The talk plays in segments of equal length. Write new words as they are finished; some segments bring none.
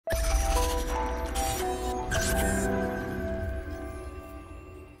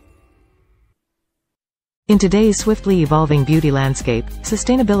In today's swiftly evolving beauty landscape,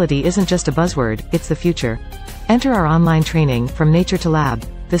 sustainability isn't just a buzzword, it's the future. Enter our online training, From Nature to Lab,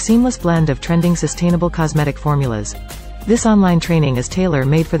 the seamless blend of trending sustainable cosmetic formulas. This online training is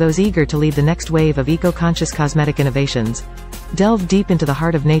tailor-made for those eager to lead the next wave of eco-conscious cosmetic innovations. Delve deep into the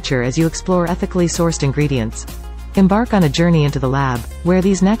heart of nature as you explore ethically sourced ingredients. Embark on a journey into the lab, where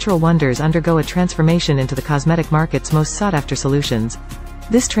these natural wonders undergo a transformation into the cosmetic market's most sought-after solutions.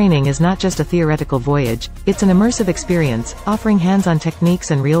 This training is not just a theoretical voyage, it's an immersive experience, offering hands-on techniques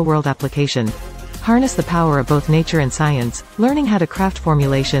and real-world application. Harness the power of both nature and science, learning how to craft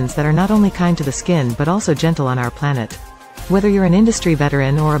formulations that are not only kind to the skin but also gentle on our planet. Whether you're an industry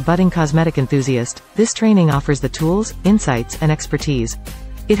veteran or a budding cosmetic enthusiast, this training offers the tools, insights, and expertise.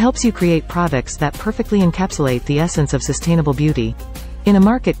 It helps you create products that perfectly encapsulate the essence of sustainable beauty. In a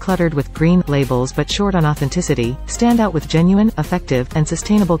market cluttered with green labels but short on authenticity, stand out with genuine, effective, and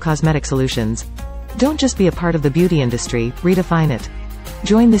sustainable cosmetic solutions. Don't just be a part of the beauty industry, redefine it.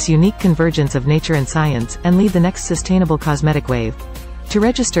 Join this unique convergence of nature and science, and lead the next sustainable cosmetic wave. To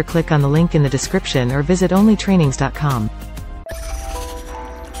register, click on the link in the description or visit OnlyTRAININGS.com.